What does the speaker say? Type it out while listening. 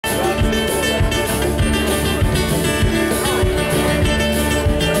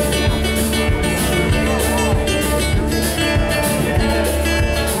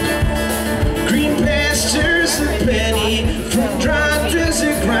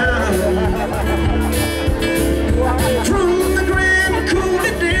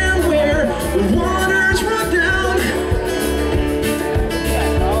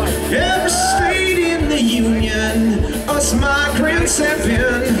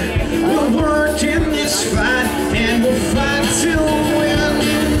fist fight, and we'll fight till we win.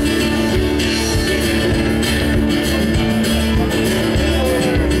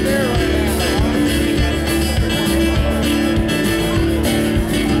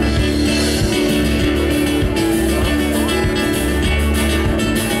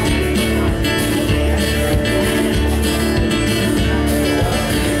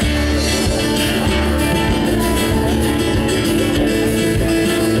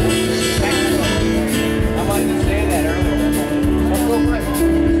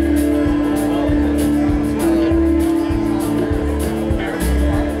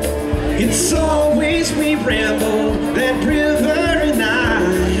 It's always we ramble, that river and I.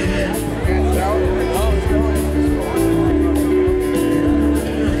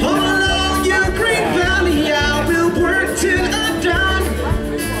 All along your great valley I will work till I'm done.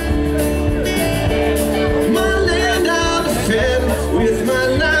 My land I'll defend with my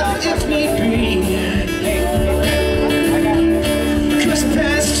life if need be. 'Cause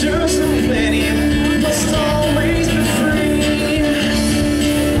pastures are plenty, must always be free.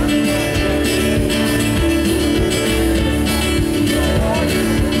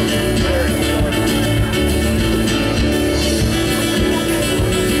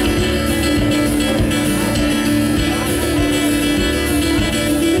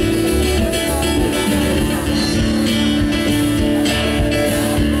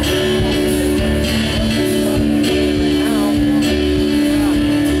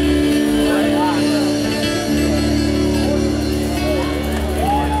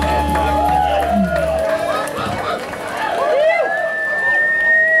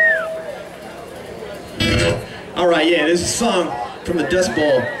 Alright, yeah, this is a song from the Dust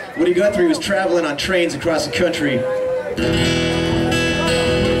Bowl. Woody Guthrie was traveling on trains across the country. At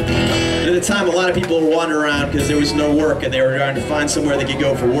the time, a lot of people were wandering around because there was no work and they were trying to find somewhere they could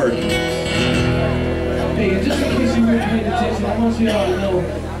go for work. Hey, just in case you weren't paying attention, I want you all to know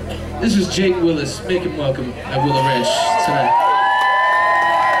this is Jaik Willis. Make him welcome at Willow Ranch tonight.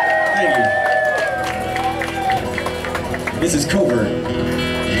 Thank you. This is Covert.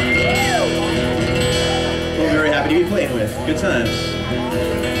 To be playing with. Good times.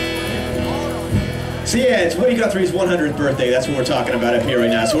 So yeah, it's Woody Guthrie's 100th birthday. That's what we're talking about up here right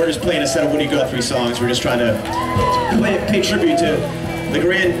now. So we're just playing a set of Woody Guthrie songs. We're just trying to pay tribute to the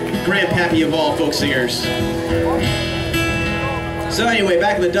grandpappy of all folk singers. So anyway,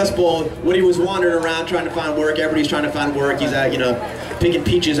 back in the Dust Bowl, Woody was wandering around trying to find work. Everybody's trying to find work. He's out, picking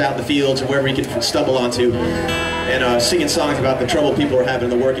peaches out in the fields or wherever he can stumble onto, and singing songs about the trouble people were having,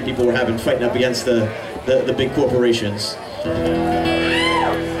 the working people were having, fighting up against the big corporations.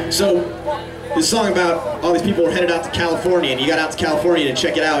 So this song about all these people were headed out to California, and you got out to California to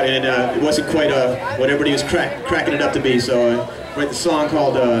check it out, and it wasn't quite what everybody was cracking it up to be. So I wrote the song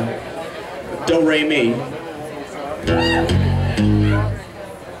called Do Re Mi.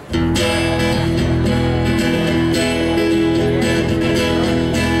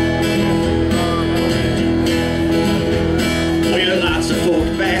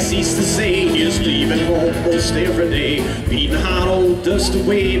 Used to say he's leaving home most every day, beating hot old dust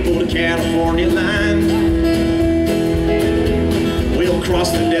away for the California line. We'll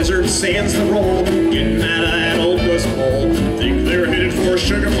cross the desert sands the road, getting out of that old dust bowl. Think they're headed for a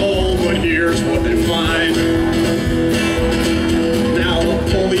sugar bowl, but here's what they find. Now the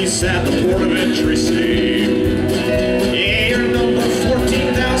police at the port of entry say, yeah, you're number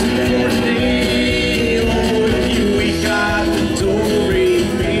 14,004 today. Oh, if you ain't got the do-re.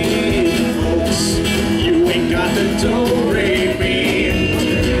 Do re mi.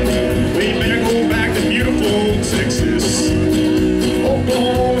 We better go back to beautiful Texas,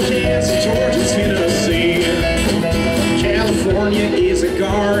 Oklahoma, Kansas, Georgia, Tennessee. California is a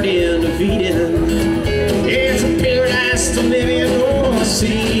garden of Eden. It's a paradise to live in or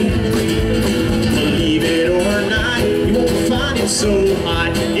see. Believe it or not, you won't find it so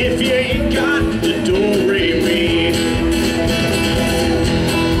hot if you ain't got the do re mi.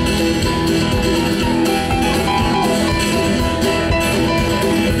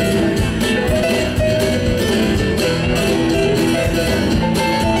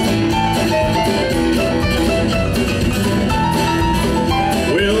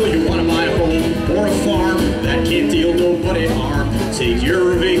 Take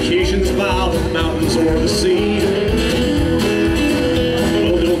your vacations by the mountains or the sea.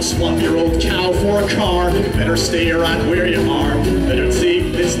 Well, don't swap your old cow for a car. You better stay right where you are. Better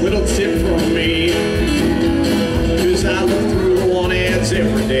take this little tip from me, 'cause I look through the want ads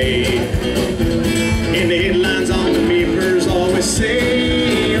every day, and the headlines on the papers always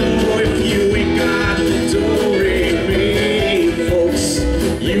say, oh, if you ain't got the do-re-mi, folks,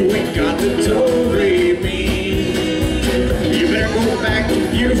 you ain't got the do-re-mi.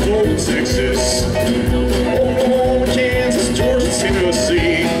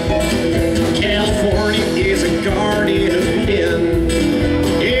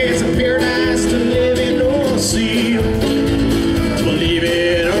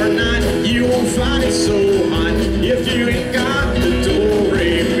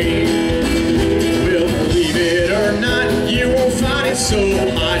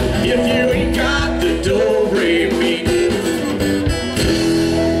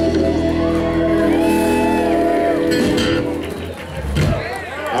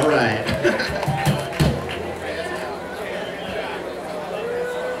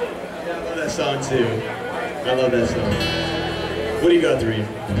 that song too. I love that song. What do you got, Guthrie?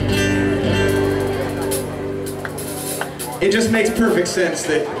 It just makes perfect sense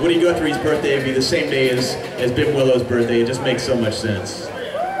that Woody Guthrie's birthday would be the same day as Bim Willow's birthday. It just makes so much sense.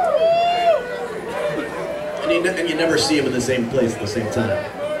 And you never see him in the same place at the same time.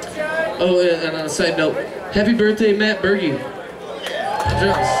 Oh, and on a side note, happy birthday, Matt Berge.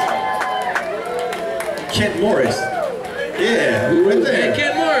 Kent Morris. Yeah, who went there? Hey,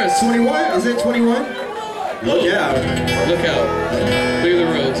 Kent Morris. 21? Is it 21? Look out. Look out. Clear the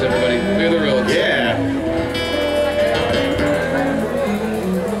roads, everybody. Clear the roads. Yeah.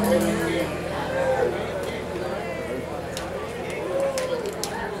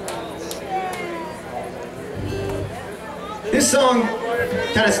 This song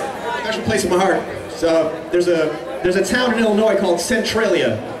kind of special place in my heart. So there's a town in Illinois called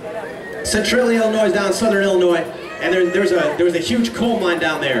Centralia. Centralia, Illinois is down in southern Illinois, and there was a huge coal mine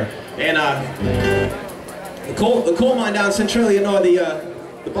down there. And the coal mine down in Centralia, Illinois,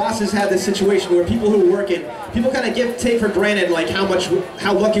 the bosses had this situation where people who were working, people kind of take for granted like how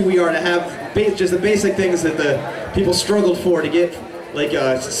lucky we are to have just the basic things that the people struggled for to get, like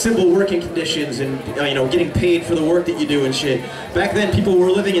simple working conditions and getting paid for the work that you do and shit. Back then, people were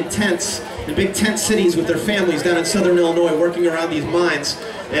living in tents, in big tent cities with their families down in southern Illinois, working around these mines.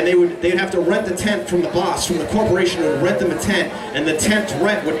 And they'd have to rent the tent from the boss, from the corporation would rent them a tent, and the tent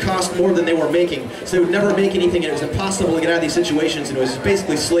rent would cost more than they were making. So they would never make anything, and it was impossible to get out of these situations, and it was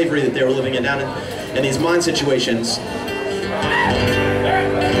basically slavery that they were living in down in these mine situations.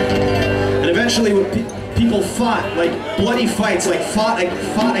 And eventually, people fought, like bloody fights, like fought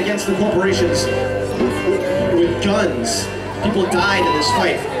against the corporations with guns. People died in this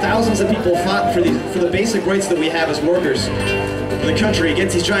fight. Thousands of people fought for the basic rights that we have as workers in the country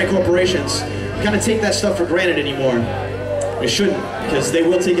against these giant corporations. We kind of take that stuff for granted anymore. We shouldn't, because they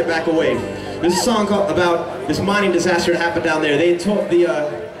will take it back away. There's a song about this mining disaster that happened down there. They told the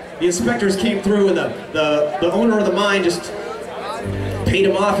inspectors came through, and the owner of the mine just paid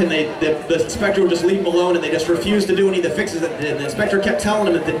him off, and the inspector would just leave him alone, and they just refused to do any of the fixes. The inspector kept telling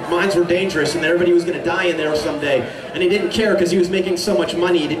him that the mines were dangerous and that everybody was going to die in there someday, and he didn't care because he was making so much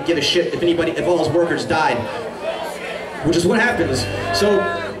money. He didn't give a shit if all his workers died, which is what happens. So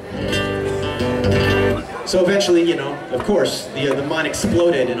eventually, of course, the mine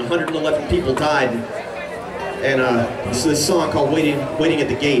exploded and 111 people died, and this is a song called "Waiting at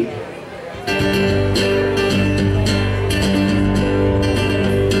the Gate."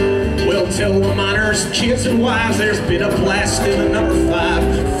 Tell the miners, kids and wives, there's been a blast in the number 5.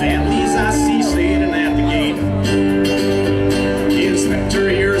 Families I see standing at the gate. The inspector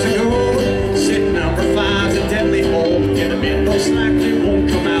years ago said number 5's a deadly hole, and the men most likely won't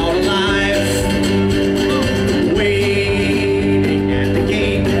come out alive. Waiting at the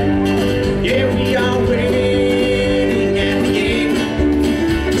gate. Yeah, we are waiting at the gate.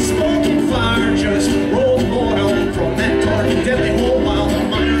 The smoking fire just rolls oil from that dark and deadly hole while the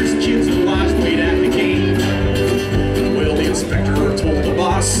miners, kids and wives wait at the gate. Well, the inspector told the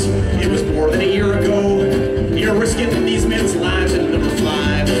boss it was more than a year ago. You're risking these men's lives at number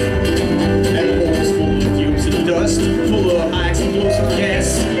 5. That hole was full of fumes and dust, full of high explosive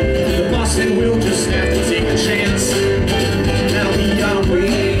gas. The boss said we'll just have to take a chance. Now we are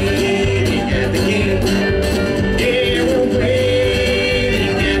waiting at the gate. Yeah, we're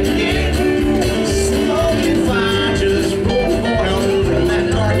waiting at the gate. Smoking fire just rolled oil from that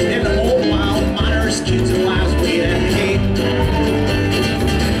dark and the whole wild miners, kids and wives wait at the gate.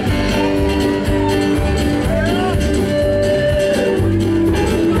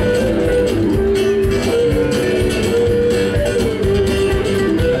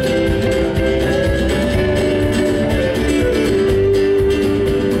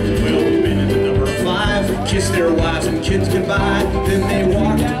 Well, the men in the number 5 kissed their wives and kids goodbye. Then they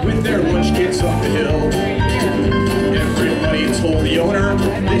walked with their lunch kits up the hill. Everybody told the owner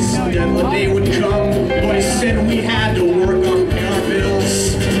this the day would come, but he said we had to work on paying our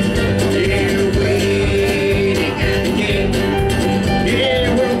bills. Yeah, we're waiting at the gate.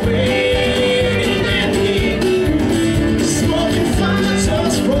 Yeah, we're waiting at the gate. Smoking fire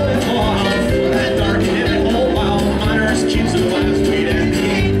just rolling off that dark and heavy hole while the miners, kids and wives wait at the gate.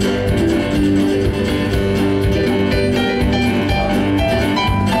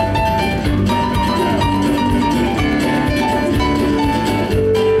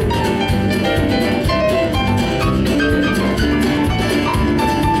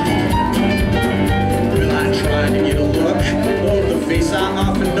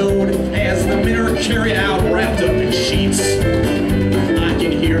 Carried out, wrapped up in sheets. I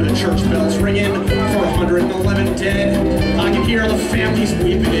can hear the church bells ringing for 111 dead. I can hear the families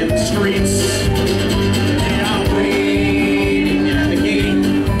weeping in the streets.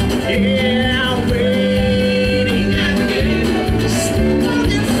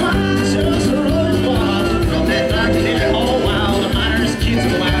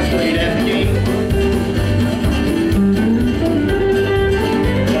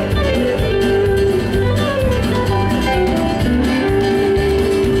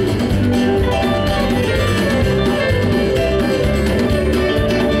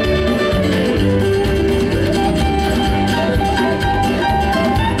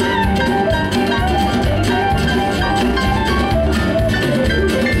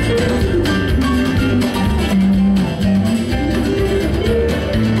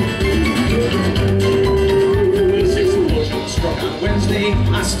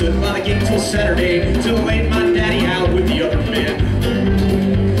 stood by the gate till Saturday, till late my daddy out with the other men.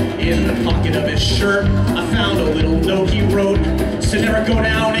 In the pocket of his shirt, I found a little note he wrote, said never go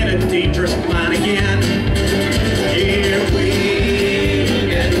down in a dangerous line again. Here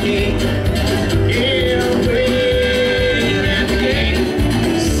waiting at the gate, here waiting at the gate,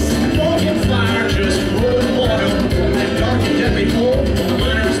 smoking fire, just rolling water, that dark and deadly hole, the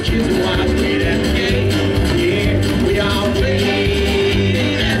miners, kids and wives wait at the gate. Yeah, we all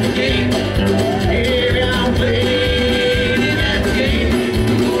waiting at the gate, yeah, we all waiting at the gate.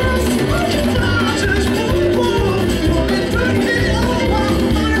 Smoking fire, just rolling water, that dark and deadly hole,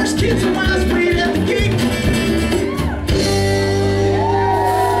 the miners, kids and wives wait at the gate.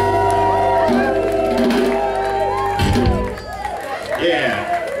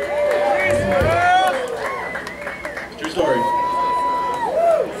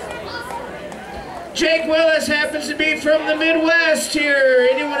 Jaik Willis happens to be from the Midwest here.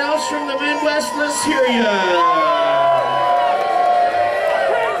 Anyone else from the Midwest? Let's hear ya.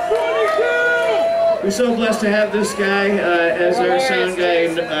 We're so blessed to have this guy as our sound guy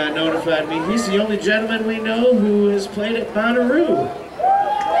notified me. He's the only gentleman we know who has played at Bonnaroo.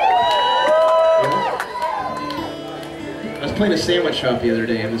 I was playing a sandwich shop the other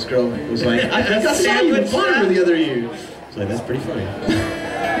day, and this girl was like, I saw you at Bonnaroo the other year. I was like, that's pretty funny.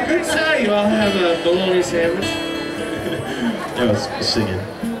 Good saw you. I'll have a bologna sandwich. I was singing.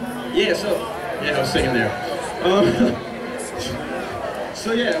 Yeah, I was singing there.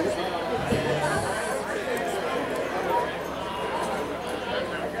 So yeah.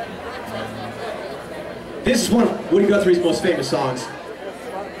 This is one of Woody Guthrie's most famous songs.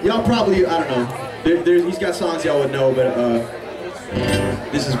 Y'all probably, I don't know, he's got songs y'all would know, but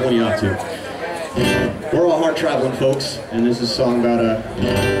this is one you ought to. We're all hard traveling folks, and this is a song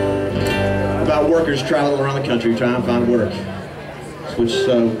about workers traveling around the country trying to find work, which is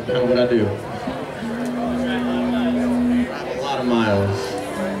kind of what I do. Drive a lot of miles.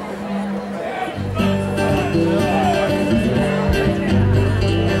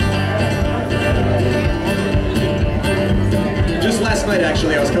 Just last night,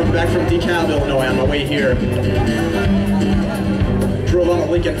 actually, I was coming back from DeKalb, Illinois on my way here. Drove on the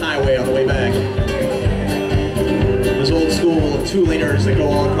Lincoln Highway on the way back. Those old school 2-liters that go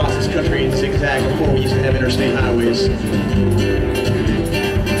all across this country in zigzag before we used to have interstate highways.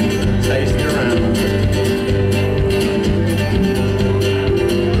 That's how I used to get around.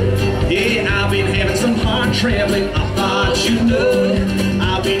 Yeah, I've been having some hard traveling, I thought you knew.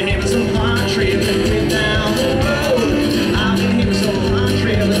 I've been having some hard traveling down the road. I've been having some hard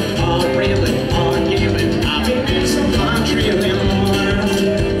traveling, hard rambling, hard gambling. I've been having some hard traveling.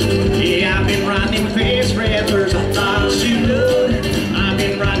 Yeah, I've been riding fast rattlers, I thought you knew. I've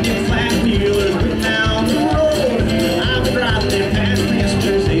been riding flat mulers down the road. I've been riding past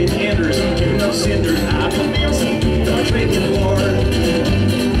misters and enders and doing up cinders. I've been down some country Lord.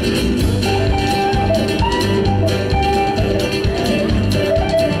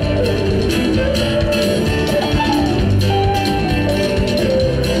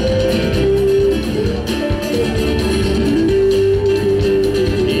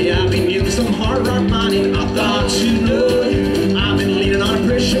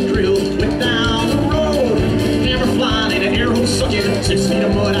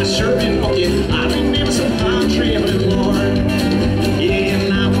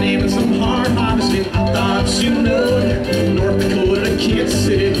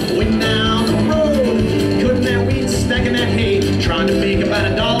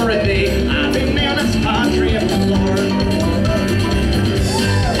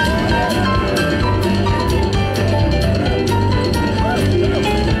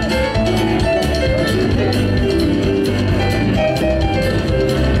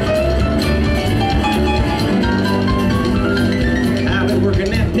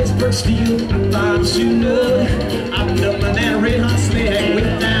 Steel, I thought you knew. I've been dumping that red hot slag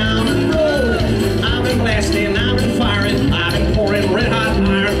with down the road. I've been blasting, I've been firing, I've been pouring red hot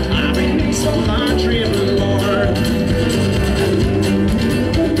fire. I've been doing some hard traveling, Lord.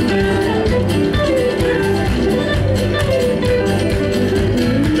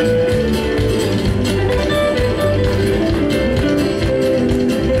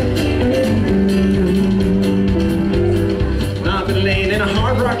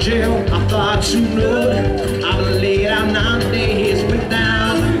 Jail, I thought you knew. I've been laid out 90 days, went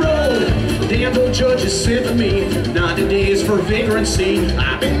down the road. Damn old judges sent for me 90 days for vagrancy.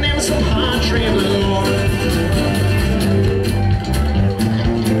 I've been having some hard traveling, Lord.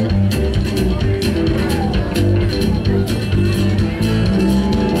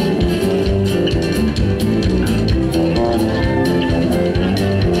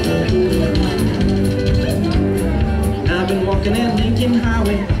 walking at Lincoln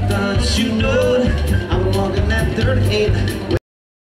Highway. Thought you know